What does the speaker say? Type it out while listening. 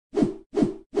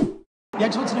Yeah, I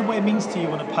just want to know what it means to you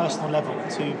on a personal level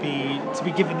to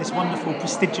be given this wonderful,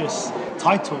 prestigious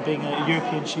title, being a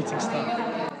European shooting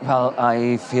star. Well,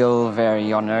 I feel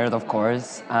very honored, of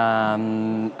course,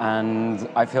 and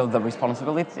I feel the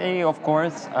responsibility, of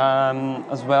course,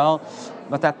 as well.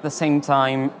 But at the same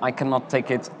time, I cannot take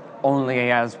it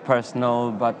only as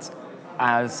personal, but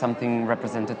as something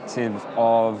representative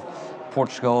of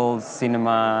Portugal's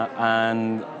cinema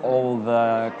and all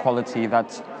the quality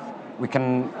that we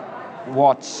can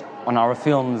watch on our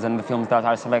films and the films that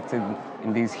are selected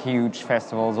in these huge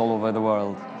festivals all over the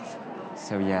world.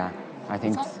 So yeah, I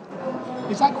think.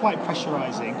 Is that quite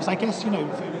pressurising? Because I guess, you know,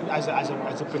 as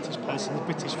a British person, the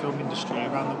British film industry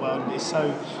around the world is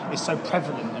so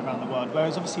prevalent around the world.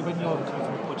 Whereas obviously when you're coming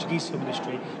from the Portuguese film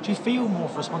industry, do you feel more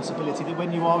of responsibility that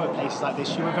when you are at places like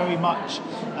this, you are very much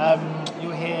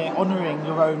you're here honouring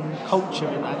your own culture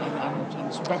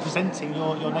and representing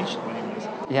your nation in many ways?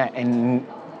 Yeah, and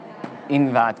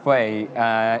in that way,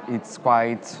 it's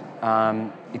quite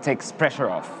it takes pressure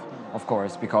off, of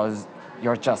course, because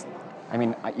you're just. I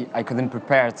mean, I couldn't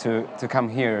prepare to come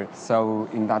here, so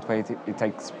in that way it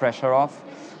takes pressure off.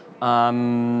 But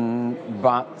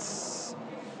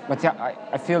yeah,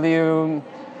 I feel you.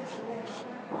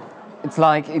 It's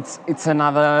like it's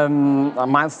another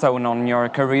milestone on your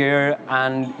career,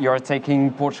 and you're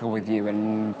taking Portugal with you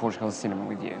and Portugal's cinema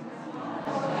with you.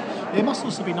 It must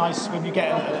also be nice when you get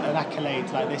an accolade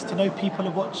like this to know people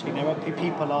are watching.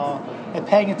 They're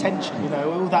paying attention. You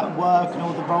know, all that work and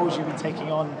all the roles you've been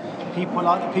taking on. People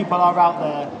are out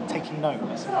there taking note.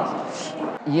 I suppose.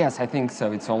 Yes, I think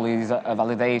so. It's always a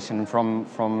validation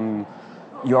from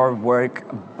your work,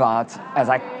 but as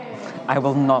I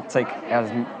will not take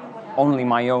as only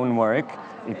my own work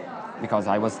because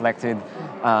I was selected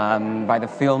by the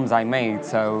films I made.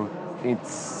 So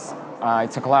it's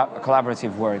a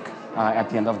collaborative work. At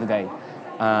the end of the day,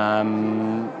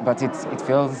 but it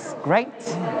feels great.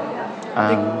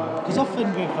 Because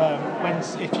often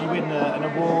if you win an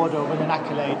award or win an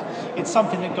accolade, it's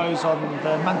something that goes on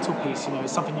the mantelpiece. You know,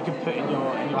 it's something you can put in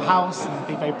your house and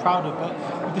be very proud of. But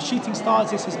with the Shooting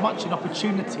Stars, it's as much an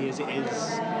opportunity as it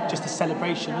is just a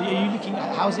celebration. Are you looking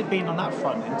at how's it been on that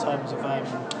front in terms of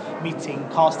meeting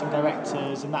casting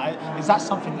directors and that? Is that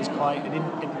something that's quite an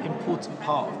important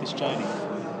part of this journey?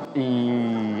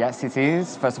 Yes, it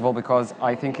is. First of all, because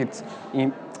I think it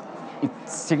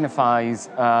signifies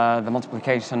the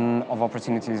multiplication of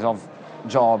opportunities of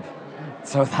job.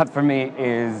 So that for me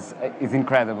is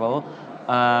incredible,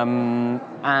 and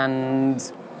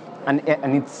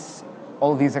it's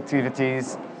all these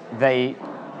activities. They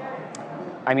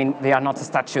are not a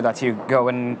statue that you go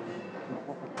and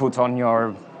put on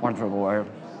your wardrobe or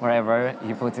wherever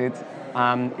you put it.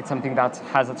 It's something that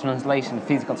has a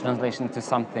physical translation to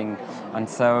something, and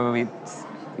so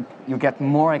you get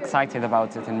more excited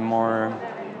about it and more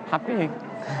happy,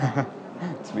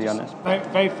 to be honest. Very,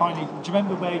 very finally, do you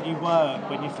remember where you were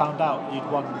when you found out you'd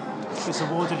won this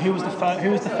award, and who was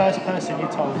the first person you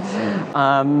told?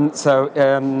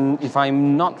 If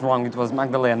I'm not wrong, it was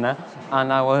Magdalena,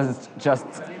 and I was just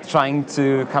trying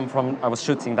to I was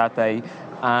shooting that day,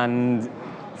 and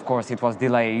of course it was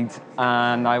delayed,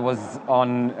 and I was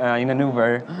in an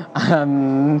Uber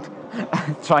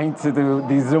trying to do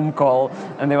the Zoom call,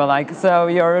 and they were like,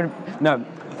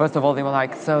 first of all they were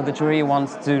like, so the jury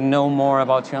wants to know more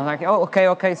about you. I was like, oh,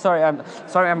 okay, sorry,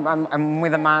 I'm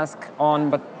with a mask on,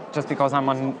 but just because I'm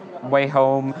on way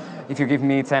home, if you give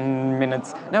me 10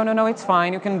 minutes. No, it's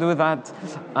fine, you can do that.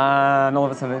 And all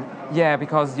of a sudden, yeah,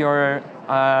 because you were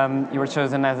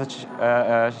chosen as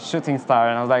a shooting star,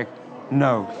 and I was like,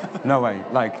 no way.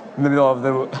 Like, in the middle of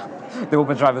the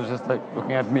Uber driver was just like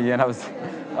looking at me, and I was,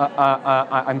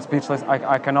 I'm speechless.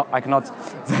 I cannot.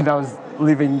 Then I was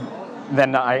leaving.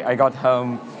 Then I got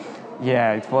home.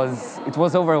 Yeah, it was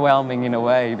overwhelming in a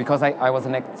way because I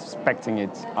wasn't expecting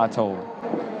it at all.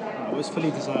 It was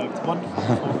fully deserved. Wonderful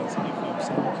performance in your film.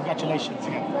 So congratulations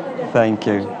again. Thank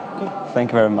you. Good.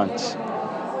 Thank you very much.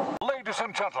 Ladies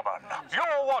and gentlemen,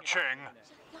 you're watching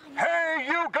Hey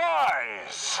You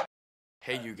Guys.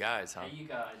 Hey You Guys, huh? Hey You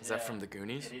Guys. Is that from the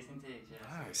Goonies? It is indeed, yes.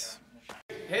 Nice.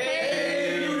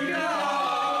 Hey